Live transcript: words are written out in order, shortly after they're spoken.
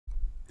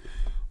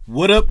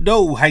What up,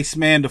 though? Heist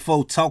man, the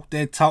foe talk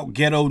that talk,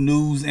 ghetto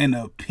news and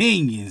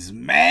opinions.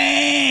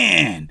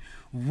 Man,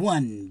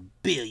 $1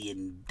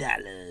 billion.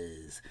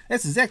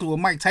 That's exactly what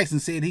Mike Tyson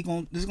said. He's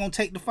gonna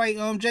take the fight.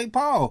 Jake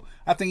Paul.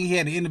 I think he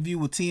had an interview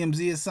with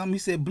TMZ or something. He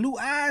said blue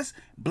eyes,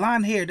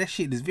 blonde hair. That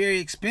shit is very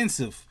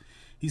expensive.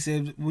 He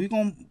said we're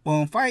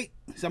gonna fight.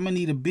 So I'm gonna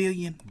need $1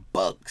 billion.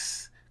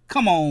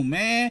 Come on,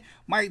 man.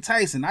 Mike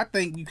Tyson. I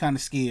think you kind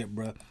of scared,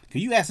 bro.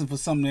 Cause you asking for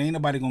something that ain't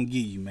nobody gonna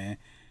give you, man.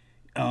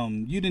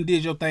 You done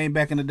did your thing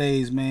back in the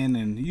days, man,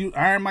 and you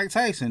Iron Mike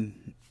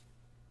Tyson.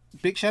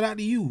 Big shout out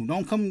to you.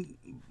 Don't come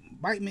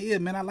bite my ear,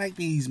 man. I like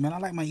these, man. I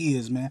like my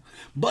ears, man.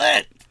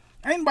 But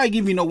ain't nobody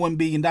give you no $1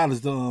 billion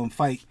to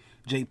fight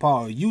Jake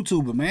Paul,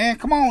 YouTuber, man.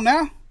 Come on now.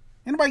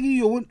 Ain't nobody give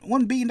you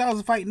 $1 billion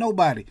to fight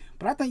nobody.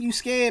 But I think you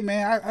scared,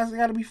 man. I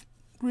gotta be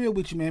real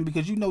with you, man,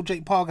 because you know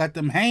Jake Paul got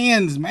them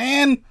hands,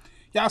 man.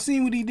 Y'all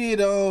seen what he did?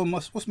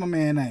 What's my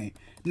man name?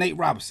 Nate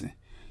Robinson.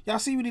 Y'all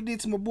see what he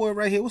did to my boy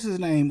right here? What's his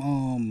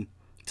name?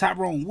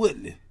 Tyrone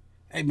Woodley.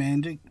 Hey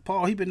man, Jake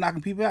Paul, he been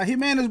knocking people out.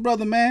 Him and his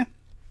brother, man.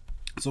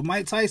 So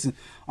Mike Tyson,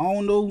 I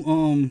don't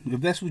know if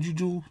that's what you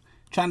do,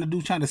 trying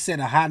to set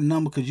a high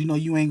number, because you know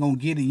you ain't gonna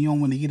get it. You don't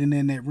want to get in there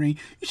in that ring.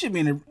 You should be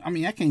in the, I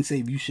mean, I can't say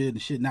if you should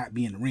and should not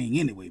be in the ring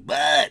anyway,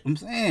 but I'm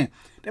saying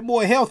that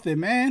boy healthy,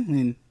 man,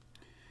 and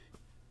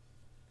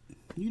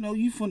you know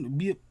you from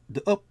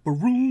the upper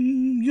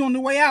room. You on the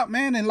way out,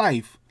 man, in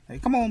life. Hey,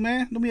 come on,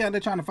 man. Don't be out there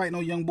trying to fight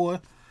no young boy.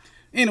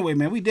 Anyway,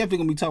 man, we definitely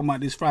gonna be talking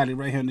about this Friday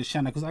right here on this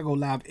channel, because I go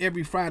live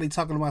every Friday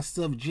talking about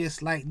stuff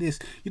just like this.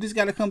 You just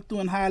gotta come through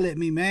and holler at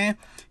me, man.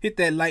 Hit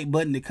that like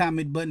button, the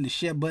comment button, the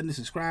share button, the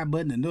subscribe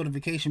button, the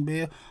notification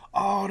bell.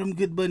 All them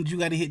good buttons you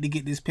gotta hit to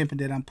get this pimping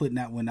that I'm putting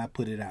out when I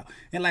put it out.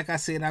 And like I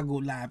said, I go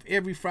live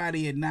every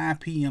Friday at 9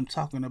 p.m.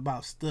 talking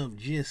about stuff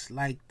just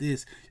like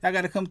this. Y'all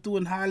gotta come through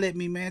and holler at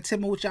me, man. Tell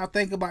me what y'all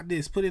think about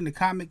this. Put it in the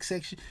comment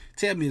section.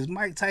 Tell me, is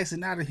Mike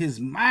Tyson out of his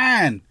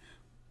mind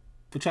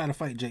for trying to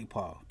fight Jake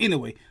Paul?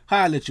 Anyway,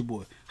 holla at your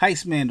boy.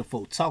 Heist man, the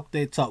folk talk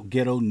that talk,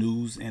 ghetto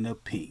news and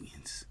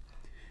opinions.